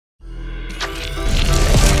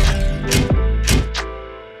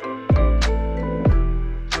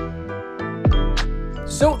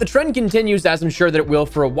So the trend continues, as I'm sure that it will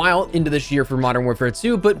for a while into this year for Modern Warfare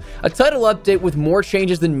 2, but a title update with more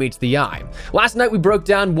changes than meets the eye. Last night we broke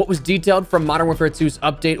down what was detailed from Modern Warfare 2's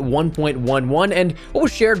update 1.11 and what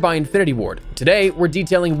was shared by Infinity Ward. Today we're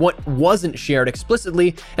detailing what wasn't shared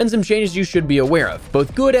explicitly and some changes you should be aware of,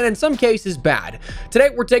 both good and in some cases bad.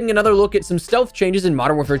 Today we're taking another look at some stealth changes in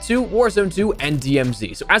Modern Warfare 2, Warzone 2, and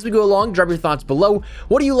DMZ. So as we go along, drop your thoughts below.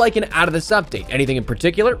 What are you liking out of this update? Anything in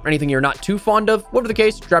particular? Anything you're not too fond of? Whatever the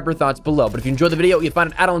case, drop your thoughts below. But if you enjoyed the video, you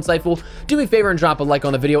find it at all insightful, do me a favor and drop a like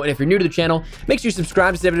on the video. And if you're new to the channel, make sure you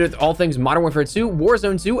subscribe to stay updated with all things Modern Warfare 2,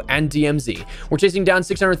 Warzone 2, and DMZ. We're chasing down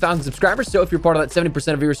 600,000 subscribers, so if you're part of that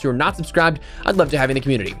 70% of viewers who are not subscribed, I'd love to have you in the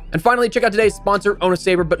community. And finally, check out today's sponsor, Own a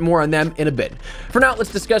Saber, but more on them in a bit. For now,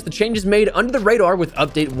 let's discuss the changes made under the radar with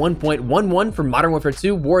update 1.11 for Modern Warfare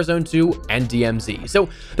 2, Warzone 2, and DMZ. So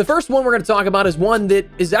the first one we're going to talk about is one that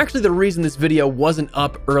is actually the reason this video wasn't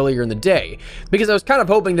up earlier in the day, because I was kind of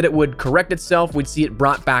hoping that it would correct itself, we'd see it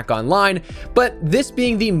brought back online, but this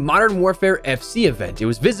being the Modern Warfare FC event. It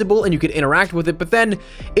was visible and you could interact with it, but then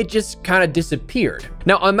it just kind of disappeared.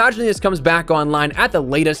 Now, I'm imagining this comes back online at the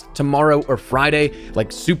latest tomorrow or Friday,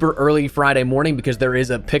 like super early Friday morning, because there is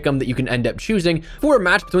a pick'em that you can end up choosing for a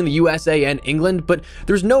match between the USA and England, but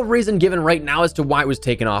there's no reason given right now as to why it was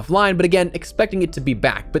taken offline, but again, expecting it to be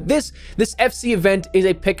back. But this FC event is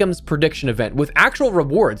a pick'em's prediction event with actual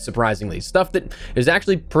rewards, surprisingly, stuff that is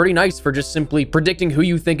actually pretty nice for just simply predicting who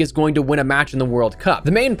you think is going to win a match in the World Cup.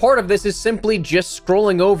 The main part of this is simply just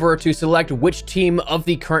scrolling over to select which team of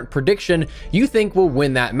the current prediction you think will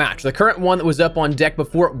win that match. The current one that was up on deck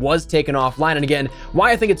before it was taken offline, and again,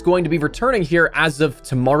 why I think it's going to be returning here as of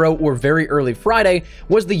tomorrow or very early Friday,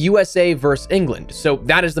 was the USA versus England. So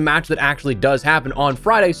that is the match that actually does happen on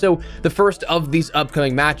Friday, so the first of these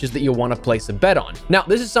upcoming matches that you'll want to place a bet on. Now,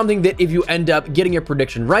 this is something that if you end up getting your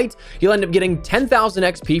prediction right, you'll end up getting 10,000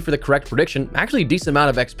 XP for the correct prediction, actually a decent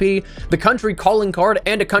amount of XP, the country calling card,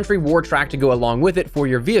 and a country war track to go along with it for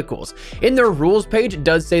your vehicles. In their rules page, it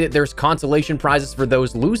does say that there's consolation prizes for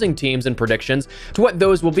those losing teams and predictions. To what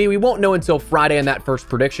those will be, we won't know until Friday in that first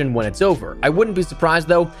prediction when it's over. I wouldn't be surprised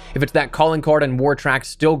though if it's that calling card and war track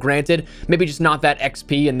still granted, maybe just not that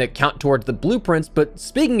XP and the count towards the blueprints. But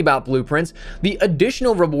speaking about blueprints, the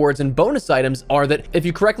additional rewards and bonus items are that if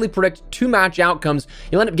you correctly predict 2 match outcomes,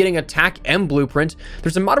 you'll end up getting a TAC M blueprint.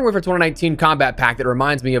 There's a Modern Warfare 2019 combat pack that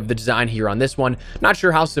reminds me of the design here on this one. Not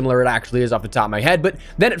sure how similar it actually is off the top of my head, but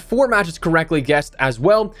then at 4 matches correctly guessed as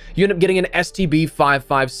well, you end up getting an STB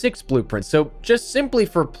 556 blueprint. So just simply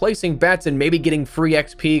for placing bets and maybe getting free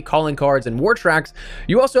XP, calling cards, and war tracks,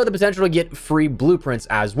 you also have the potential to get free blueprints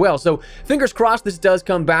as well. So fingers crossed this does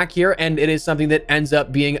come back here and it is something that ends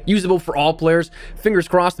up being usable for all players. Fingers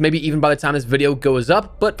crossed, maybe even by the time this video goes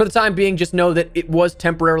up, but for the time being, just know that it was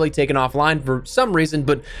temporarily taken offline for some reason,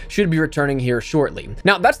 but should be returning here shortly.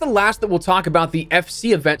 Now, that's the last that we'll talk about the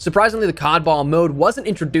FC event. Surprisingly, the COD ball mode wasn't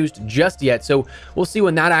introduced just yet, so we'll see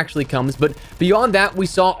when that actually comes. But beyond that, we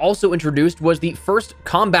saw also introduced was the first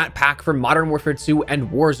combat pack for Modern Warfare 2 and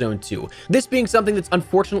Warzone 2. This being something that's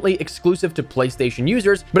unfortunately exclusive to PlayStation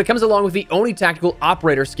users, but it comes along with the Oni Tactical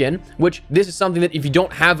Operator skin, which this is something that if you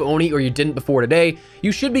don't have Oni or you didn't before today,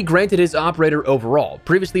 you should be granted his operator overall.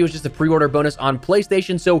 Previously, it was just a pre-order bonus on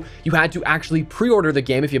PlayStation, so you had to actually pre-order the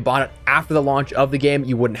game. If you bought it after the launch of the game,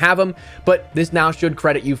 you wouldn't have him, but this now should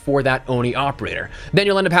credit you for that Oni operator. Then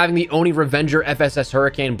you'll end up having the Oni Revenger FSS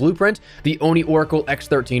Hurricane blueprint, the Oni Oracle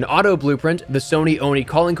X13 Auto blueprint, the Sony Oni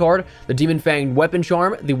calling card, the Demon Fang weapon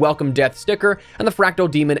charm, the Welcome Death sticker, and the Fractal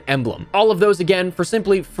Demon emblem. All of those again for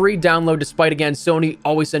simply free download, despite again Sony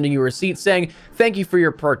always sending you a receipt saying thank you for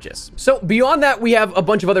your purchase. So beyond that, we have a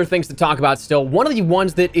bunch of other things to talk about still. One of the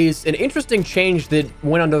ones that is an interesting change that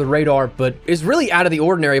went under the radar but is really out of the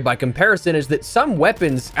ordinary by comparison is that some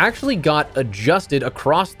weapons actually got adjusted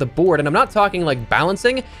across the board, and I'm not talking like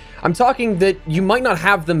balancing, I'm talking that you might not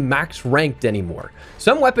have them max ranked anymore.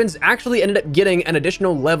 Some weapons actually ended up getting an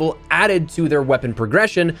additional level added to their weapon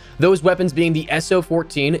progression, those weapons being the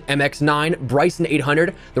SO14, MX9, Bryson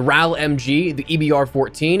 800, the RAL MG, the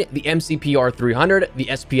EBR14, the MCPR 300, the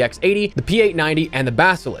SPX 80, the P890, and the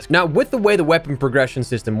Basilisk. Now, with the way the weapon progression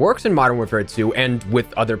system works in Modern Warfare 2 and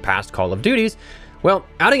with other past Call of Duties, well,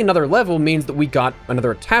 adding another level means that we got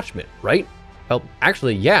another attachment, right? Well,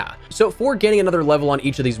 actually, yeah. So for gaining another level on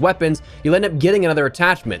each of these weapons, you'll end up getting another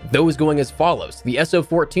attachment, those going as follows. The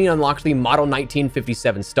SO14 unlocks the Model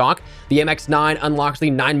 1957 stock, the MX9 unlocks the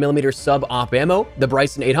 9mm sub-op ammo, the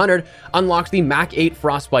Bryson 800 unlocks the Mac 8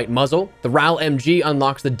 Frostbite muzzle, the RAL MG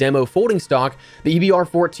unlocks the demo folding stock, the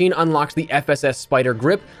EBR14 unlocks the FSS Spider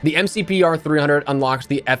grip, the MCPR 300 unlocks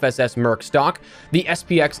the FSS Merc stock, the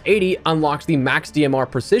SPX 80 unlocks the Max DMR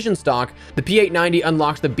precision stock, the P890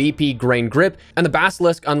 unlocks the BP grain grip, and the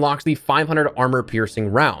Basilisk unlocks the 500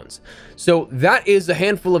 armor-piercing rounds. So that is a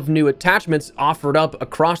handful of new attachments offered up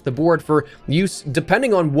across the board for use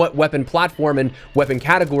depending on what weapon platform and weapon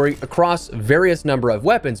category across various number of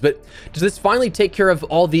weapons. But does this finally take care of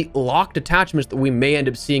all the locked attachments that we may end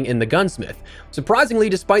up seeing in the gunsmith? Surprisingly,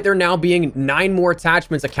 despite there now being 9 more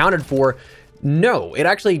attachments accounted for, no, it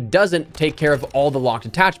actually doesn't take care of all the locked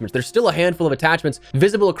attachments. There's still a handful of attachments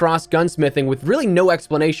visible across gunsmithing with really no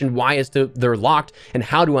explanation why as to they're locked and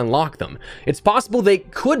how to unlock them. It's possible they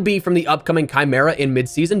could be from the upcoming Chimera in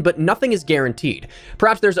mid-season, but nothing is guaranteed.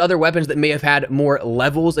 Perhaps there's other weapons that may have had more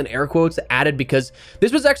levels and air quotes added, because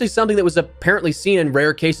this was actually something that was apparently seen in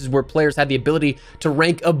rare cases where players had the ability to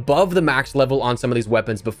rank above the max level on some of these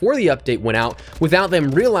weapons before the update went out without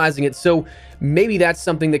them realizing it. So maybe that's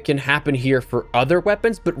something that can happen here for other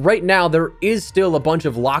weapons, but right now there is still a bunch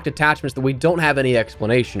of locked attachments that we don't have any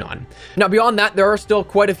explanation on. Now, beyond that, there are still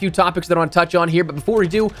quite a few topics that I want to touch on here, but before we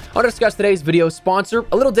do, I'll discuss today's video sponsor.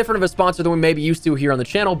 A little different of a sponsor than we may be used to here on the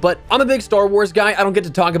channel, but I'm a big Star Wars guy. I don't get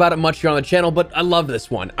to talk about it much here on the channel, but I love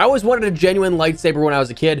this one. I always wanted a genuine lightsaber when I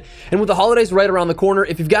was a kid, and with the holidays right around the corner,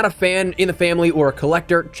 if you've got a fan in the family or a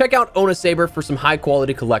collector, check out Own a Saber for some high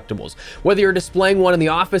quality collectibles. Whether you're displaying one in the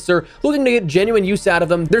office or looking to get genuine use out of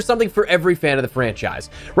them, there's something for every fan of the franchise.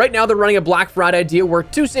 Right now, they're running a Black Friday deal where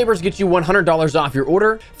 2 sabers get you $100 off your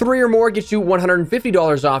order, 3 or more gets you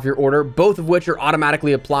 $150 off your order, both of which are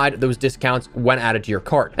automatically applied those discounts when added to your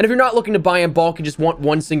cart. And if you're not looking to buy in bulk and just want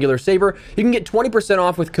one singular saber, you can get 20%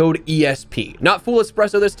 off with code ESP. Not full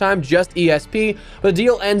espresso this time, just ESP. The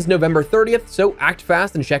deal ends November 30th, so act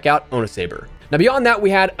fast and check out Own a Saber. Now, beyond that, we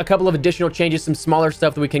had a couple of additional changes, some smaller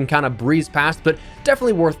stuff that we can kind of breeze past, but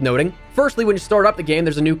definitely worth noting. Firstly, when you start up the game,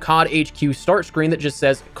 there's a new COD HQ Start Screen that just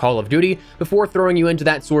says Call of Duty before throwing you into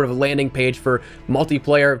that sort of landing page for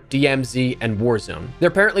multiplayer, DMZ, and Warzone. There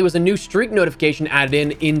apparently was a new streak notification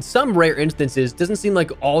added in some rare instances. Doesn't seem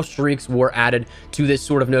like all streaks were added to this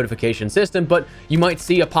sort of notification system, but you might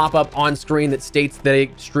see a pop-up on screen that states that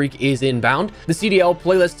a streak is inbound. The CDL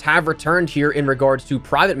playlists have returned here in regards to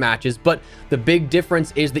private matches, but the big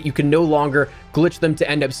difference is that you can no longer glitch them to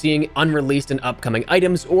end up seeing unreleased and upcoming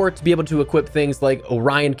items, or to be able to equip things like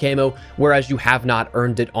Orion camo, whereas you have not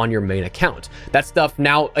earned it on your main account. That stuff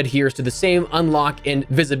now adheres to the same unlock and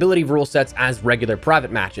visibility rule sets as regular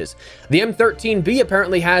private matches. The M13B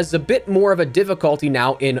apparently has a bit more of a difficulty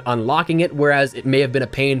now in unlocking it, whereas it may have been a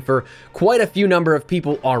pain for quite a few number of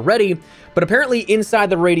people already. But apparently inside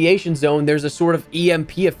the radiation zone, there's a sort of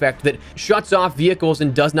EMP effect that shuts off vehicles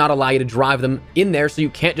and does not allow you to drive them in there, so you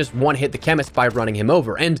can't just one-hit the chemist by running him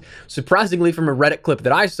over. And surprisingly, from a Reddit clip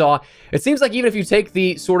that I saw, it seems like even if you take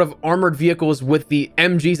the sort of armored vehicles with the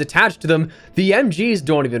MGs attached to them, the MGs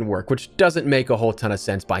don't even work, which doesn't make a whole ton of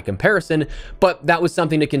sense by comparison, but that was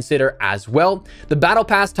something to consider as well. The Battle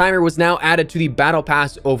Pass timer was now added to the Battle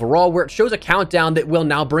Pass overall, where it shows a countdown that will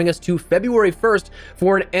now bring us to February 1st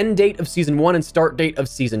for an end date of Season 1 and start date of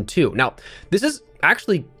Season 2. Now, this is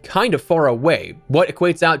actually kind of far away. What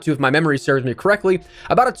equates out to, if my memory serves me correctly,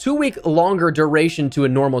 about a 2-week longer duration to a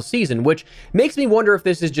normal season, which makes me wonder if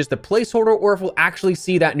this is just a placeholder or if we'll actually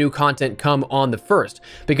see that new content come on the 1st,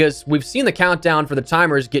 because we've seen the countdown for the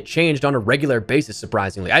timers get changed on a regular basis,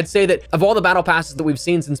 surprisingly. I'd say that of all the battle passes that we've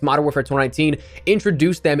seen since Modern Warfare 2019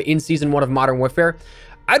 introduced them in Season 1 of Modern Warfare,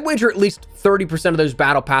 I'd wager at least 30% of those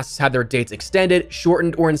battle passes had their dates extended,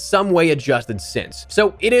 shortened, or in some way adjusted since.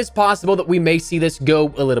 So it is possible that we may see this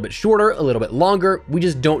go a little bit shorter, a little bit longer. We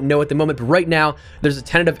just don't know at the moment, but right now there's a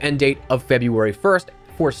tentative end date of February 1st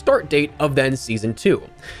for start date of then Season 2.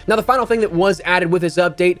 Now, the final thing that was added with this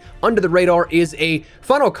update under the radar is a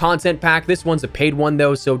funnel content pack. This one's a paid one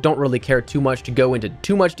though, so don't really care too much to go into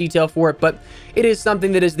too much detail for it, but it is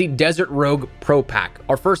something that is the Desert Rogue Pro Pack.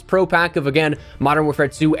 Our first Pro Pack of, again, Modern Warfare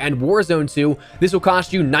 2 and Warzone 2. This will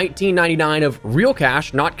cost you $19.99 of real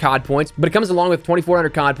cash, not COD points, but it comes along with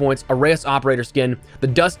 2,400 COD points, a Reyes Operator skin, the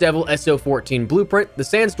Dust Devil SO14 blueprint, the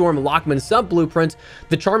Sandstorm Lockman sub blueprint,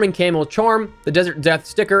 the Charming Camel charm, the Desert Death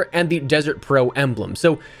sticker, and the Desert Pro emblem.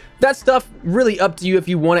 So That stuff really up to you if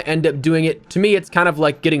you want to end up doing it. To me, it's kind of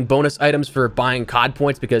like getting bonus items for buying COD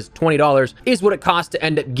points, because $20 is what it costs to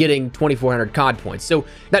end up getting 2,400 COD points. So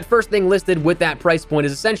that first thing listed with that price point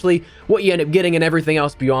is essentially what you end up getting, and everything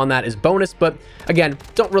else beyond that is bonus. But again,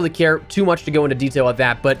 don't really care too much to go into detail with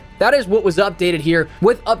that, but that is what was updated here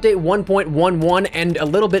with update 1.11 and a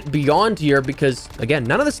little bit beyond here, because again,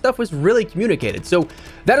 none of this stuff was really communicated. So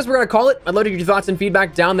that is what we're going to call it. I'd love to get your thoughts and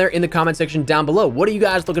feedback down there in the comment section down below. What are you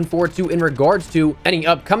guys looking forward to in regards to any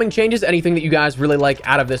upcoming changes? Anything that you guys really like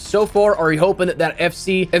out of this so far? Are you hoping that that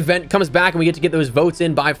FC event comes back and we get to get those votes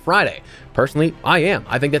in by Friday? Personally, I am.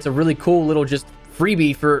 I think that's a really cool little just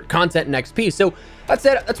freebie for content and XP. So that's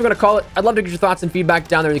it. That's what we're going to call it. I'd love to get your thoughts and feedback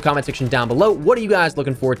down there in the comment section down below. What are you guys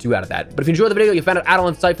looking forward to out of that? But if you enjoyed the video, you found it at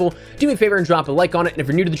all insightful, do me a favor and drop a like on it. And if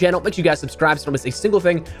you're new to the channel, make sure you guys subscribe so you don't miss a single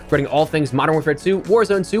thing regarding all things Modern Warfare 2,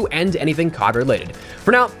 Warzone 2, and anything COD related.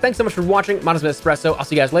 For now, thanks so much for watching. Modern Espresso. I'll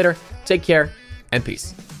see you guys later. Take care and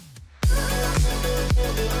peace.